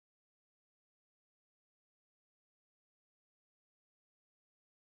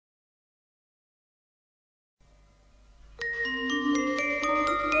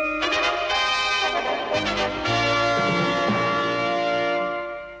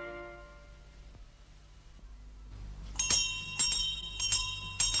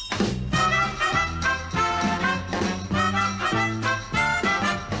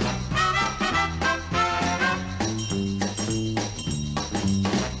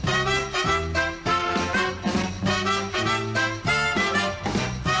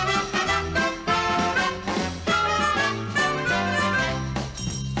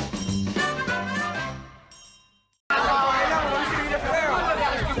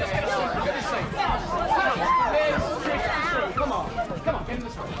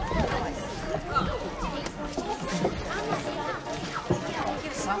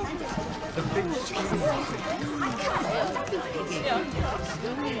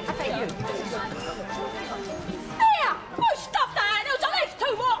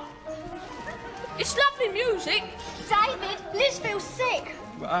sick. David, Liz feels sick.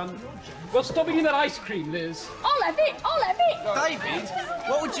 Well, stop eating that ice cream, Liz. I'll have it, I'll have it. David,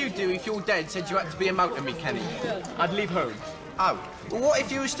 what would you do if your dad said you had to be a motor mechanic? I'd leave home. Oh, well, what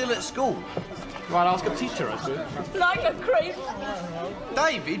if you were still at school? Well, I'd ask a teacher, I suppose. Like a creep.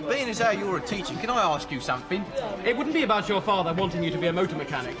 David, being as how you're a teacher, can I ask you something? It wouldn't be about your father wanting you to be a motor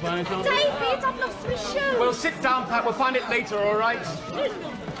mechanic, by any chance? David, I've lost my shoe. Well, sit down, Pat. We'll find it later, all right?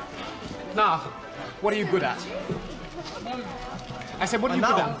 Now, what are you good at? I said, what are you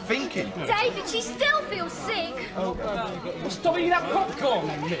good at? I'm thinking. David, she still feels sick. Well, stop eating that popcorn,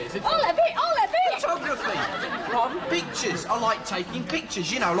 Liz. I'll have it, I'll have it. Photography. Pictures. I like taking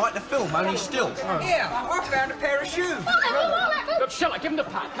pictures, you know, like the film, only still. Yeah, I found a pair of shoes. I'll have it. Look, shall I? Give him the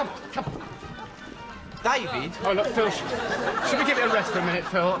Pat. Come on, come on. David? Oh, look, Phil, should we give it a rest for a minute,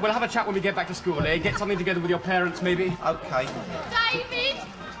 Phil? We'll have a chat when we get back to school, eh? Get something together with your parents, maybe? OK. David,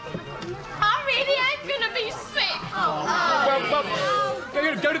 I really am going to be sick.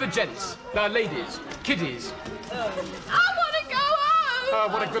 Well, go to the gents, ladies, kiddies. I want to go home. Oh,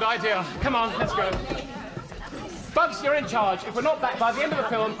 what a good idea. Come on, let's go. Bugs, you're in charge. If we're not back by the end of the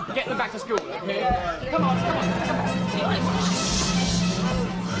film, get them back to school, okay? Come on, come on, come on.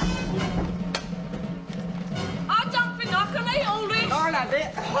 I don't think I can eat all this. I'll have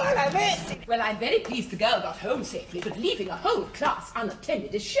it, I'll have it. Well, I'm very pleased the girl got home safely, but leaving a whole class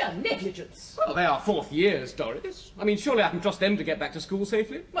unattended is sheer negligence. Well, they are fourth years, Doris. I mean, surely I can trust them to get back to school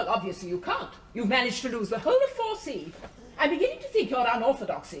safely. Well, obviously you can't. You've managed to lose the whole of 4C. I'm beginning to think your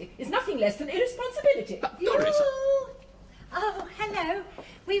unorthodoxy is nothing less than irresponsibility. Doris! Oh, hello.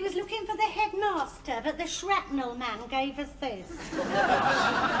 We was looking for the headmaster, but the shrapnel man gave us this.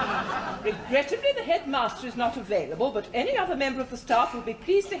 Regrettably, the headmaster is not available, but any other member of the staff will be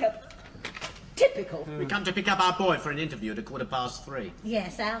pleased to help. Typical. We come to pick up our boy for an interview at 3:15.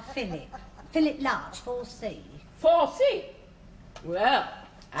 Yes, our Philip. Philip Larch, 4C. 4C? Well,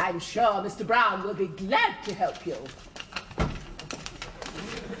 I'm sure Mr. Brown will be glad to help you.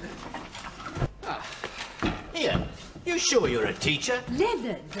 Here, you sure you're a teacher?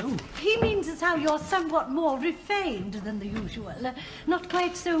 Leonard, oh, he means as how you're somewhat more refined than the usual. Not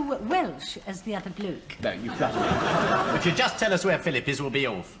quite so Welsh as the other bloke. No, you flatter me. If you just tell us where Philip is, we'll be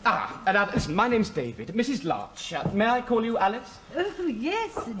off. Listen, my name's David. Mrs. Larch. May I call you Alice? Oh,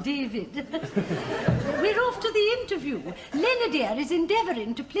 yes, David. We're off to the interview. Leonard here is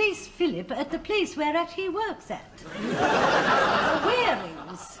endeavouring to place Philip at the place whereat he works at.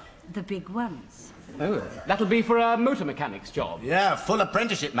 Wearings, the big ones. Oh, that'll be for a motor mechanic's job. Yeah, full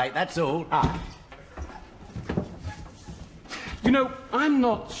apprenticeship, mate, that's all. You know, I'm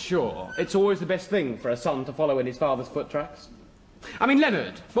not sure it's always the best thing for a son to follow in his father's foot tracks. I mean,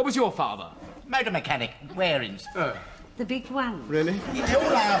 Leonard, what was your father? Motor mechanic, Wearings. The big ones. Really?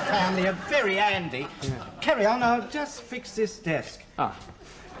 All our family are very handy. Yeah. Carry on, I'll just fix this desk.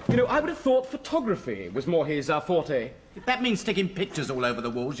 You know, I would have thought photography was more his forte. If that means sticking pictures all over the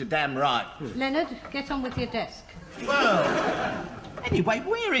walls, you're damn right. Leonard, get on with your desk. Well, anyway,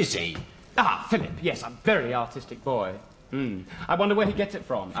 where is he? Philip, yes, a very artistic boy. I wonder where he gets it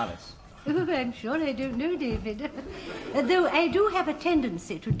from, Alice. Oh, I'm sure I don't know, David. Though I do have a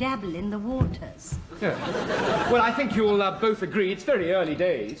tendency to dabble in the waters. Yeah. Well, I think you'll both agree it's very early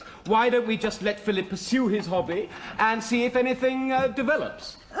days. Why don't we just let Philip pursue his hobby and see if anything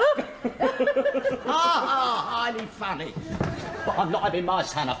develops? Highly funny. But I'm not having my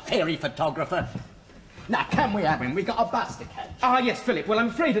son a fairy photographer. Now, can we have him? We've got a bus to catch. Yes, Philip. Well, I'm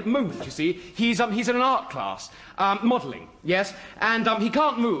afraid at the moment, you see, he's in an art class. Modelling, yes. And he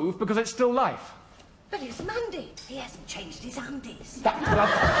can't move because it's still life. But it's Monday. He hasn't changed his undies.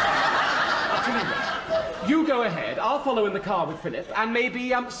 I'll tell you what. You go ahead. I'll follow in the car with Philip and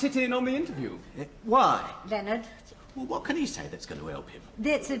maybe sit in on the interview. Why? Leonard. Well, what can he say that's going to help him?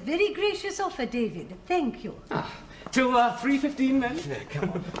 That's a very gracious offer, David. Thank you. Till 3:15 then? Yeah,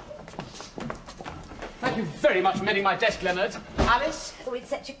 come on. Thank you very much for mending my desk, Leonard. Alice? Oh, it's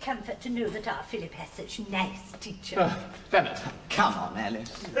such a comfort to know that our Philip has such nice teachers. Leonard. Come on,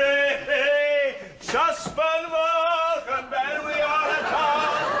 Alice. Hey, hey, Suspen welcome, and we are at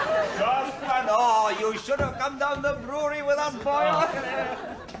home. Suspen, oh, you should have come down the brewery with us, boy.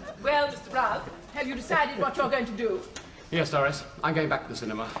 Well, Mr. Brown, have you decided what you're going to do? Yes, Doris. I'm going back to the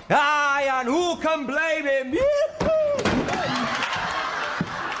cinema. Aye, and who can blame him?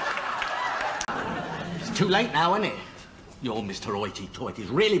 It's too late now, isn't it? Your Mr. Hoity-Toity's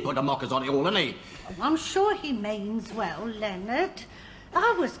really put the mockers on it all, hasn't he? I'm sure he means well, Leonard.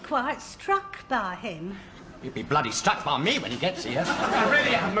 I was quite struck by him. He'll be bloody struck by me when he gets here. I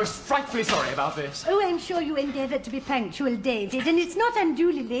really am most frightfully sorry about this. Oh, I'm sure you endeavoured to be punctual, David, and it's not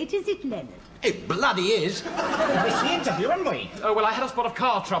unduly late, is it, Leonard? It bloody is. We missed the interview, haven't we? Oh, well, I had a spot of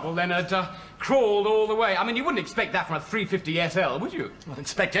car trouble, Leonard. Crawled all the way. I mean, you wouldn't expect that from a 350 SL, would you? I wouldn't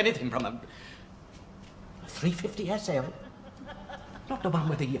expect anything from a 350 SL. Not the one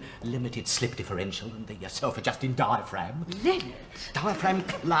with the limited slip differential and the self-adjusting diaphragm. Leonard! Diaphragm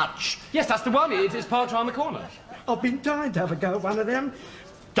clutch. Yes, that's the one. It is parked around the corner. I've been dying to have a go at one of them.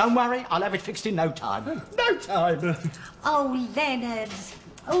 Don't worry, I'll have it fixed in no time. No time. Oh, Leonard.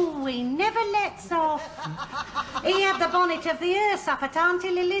 Oh, he never lets off. He had the bonnet of the earth up at Auntie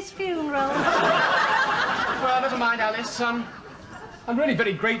Lily's funeral. Well, never mind, Alice. I'm really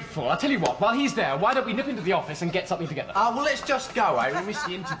very grateful. I'll tell you what, while he's there, why don't we nip into the office and get something together? Well, let's just go, eh? We missed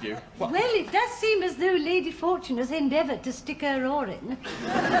the interview. Well, it does seem as though Lady Fortune has endeavoured to stick her oar in.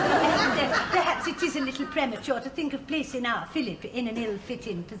 And perhaps it is a little premature to think of placing our Philip in an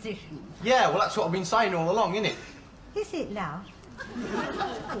ill-fitting position. Yeah, well, that's what I've been saying all along, isn't it? Is it, love?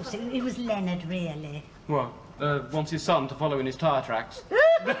 Of course, it was Leonard, really. What? Wants his son to follow in his tyre tracks.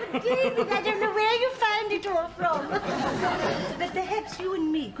 David, I don't know where you found it all from. But perhaps you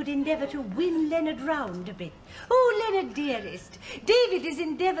and me could endeavour to win Leonard round a bit. Oh, Leonard, dearest, David is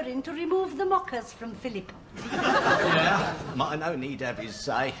endeavouring to remove the mockers from Philip. Yeah, might no need have his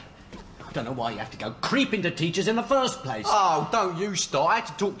say. I don't know why you have to go creeping to teachers in the first place. Oh, don't you start. I had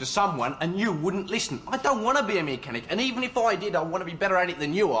to talk to someone and you wouldn't listen. I don't want to be a mechanic, and even if I did, I want to be better at it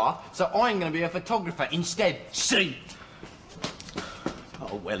than you are, so I'm going to be a photographer instead. See?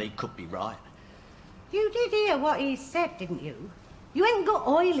 Oh, well, he could be right. You did hear what he said, didn't you? You ain't got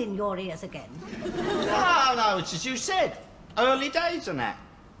oil in your ears again. No, it's as you said. Early days and that.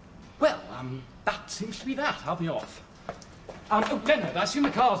 Well, that seems to be that. I'll be off. Oh, Leonard, I assume the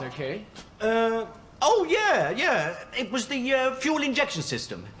car's okay? Oh, yeah. It was the fuel injection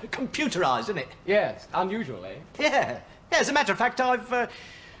system. Computerised, isn't it? Yes, unusual, eh? Yeah. As a matter of fact, I've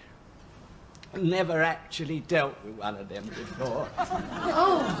never actually dealt with one of them before.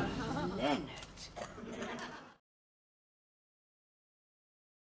 Oh, Leonard.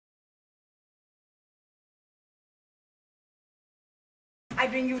 I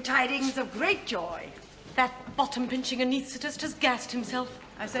bring you tidings of great joy. That bottom-pinching anaesthetist has gassed himself.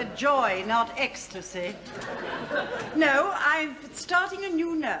 I said joy, not ecstasy. No, I'm starting a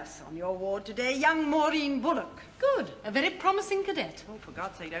new nurse on your ward today, young Maureen Bullock. Good. A very promising cadet. Oh, for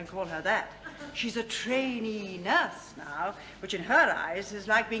God's sake, don't call her that. She's a trainee nurse now, which in her eyes is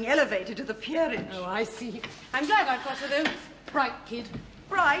like being elevated to the peerage. Oh, I see. I'm glad I've got her, though. Bright kid.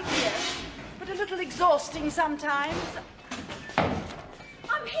 Bright, yes, but a little exhausting sometimes.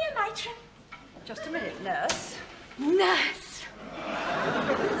 I'm here, matron. Just a minute, nurse. Nurse.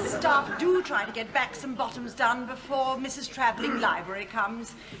 Staff do try to get back some bottoms done before Mrs. Travelling Library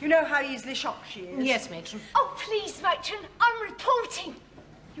comes. You know how easily shocked she is. Yes, matron. Oh, please, matron, I'm reporting.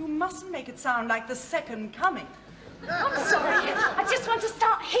 You mustn't make it sound like the second coming. I'm sorry. I just want to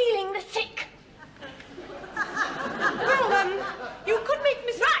start healing the sick. Well, you could make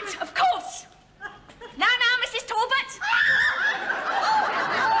Mrs. Right, of course. Now, Mrs. Talbot.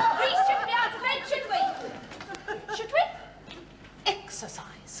 We shouldn't be out of bed, should we? Should we?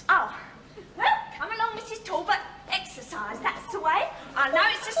 Exercise. Oh. Well, come along, Mrs. Talbot. Exercise, that's the way. I know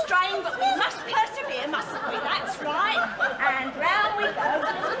it's a strain, but we must persevere, mustn't we? That's right. And round we go.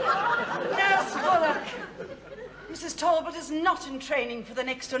 Nurse Bullock. Mrs. Talbot is not in training for the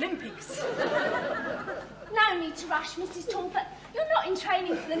next Olympics. No need to rush, Mrs. Talbot. You're not in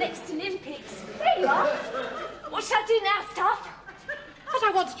training for the next Olympics. There you are. What shall I do now, staff? What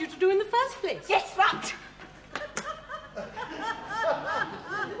I wanted you to do in the first place. Yes, right.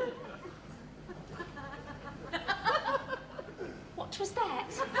 What was that?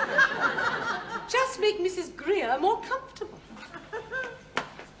 Just make Mrs. Greer more comfortable.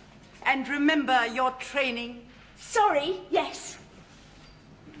 And remember your training. Sorry, yes.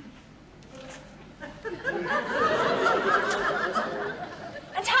 And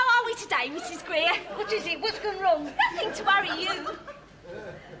how are we today, Mrs. Greer? What is it? What's gone wrong? Nothing to worry you.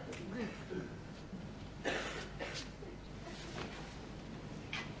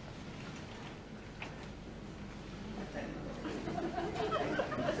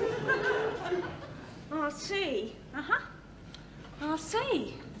 I see. I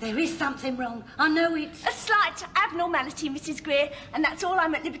see. There is something wrong. I know it. A slight abnormality, Mrs. Greer, and that's all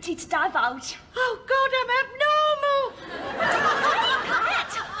I'm at liberty to divulge. Oh, God, I'm abnormal.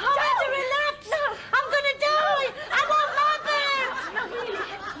 Pat! Don't relax. No. I'm going to die. I want my bed. No, really.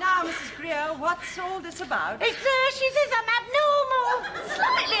 Now, Mrs. Greer, what's all this about? It's she says I'm abnormal.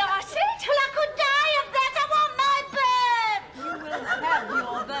 Slightly, I said. Well, I could die of that. I want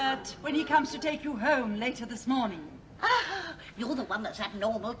What when he comes to take you home later this morning? Ah, you're the one that's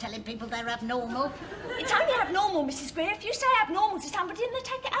abnormal, telling people they're abnormal. It's only abnormal, Mrs. Greer. If you say abnormal to somebody, then they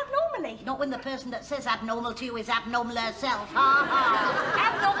take it abnormally. Not when the person that says abnormal to you is abnormal herself. Ha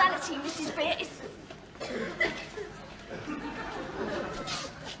ha. Abnormality, Mrs. Greer, is...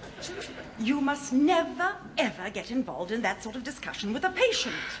 You must never, ever get involved in that sort of discussion with a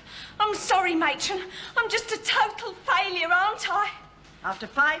patient. I'm sorry, matron. I'm just a total failure, aren't I? After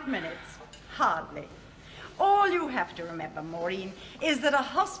 5 minutes, hardly. All you have to remember, Maureen, is that a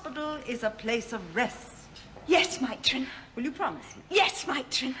hospital is a place of rest. Yes, matron. Will you promise me? Yes,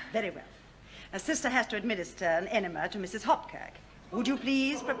 matron. Very well. A sister has to administer an enema to Mrs. Hopkirk. Would you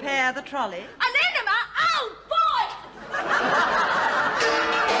please prepare the trolley? An enema? Oh, boy!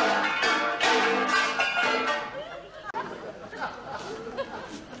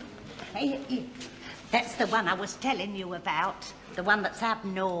 Hey, that's the one I was telling you about. The one that's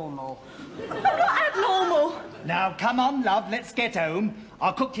abnormal. I'm not abnormal. Now, come on, love, let's get home.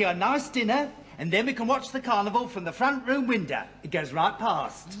 I'll cook you a nice dinner, and then we can watch the carnival from the front room window. It goes right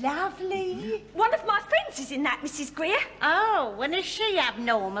past. Lovely. One of my friends is in that, Mrs. Greer. Oh, and is she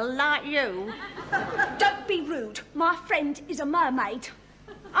abnormal like you? Don't be rude. My friend is a mermaid.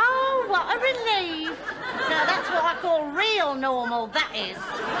 Oh, what a relief. Now, that's what I call real normal, that is.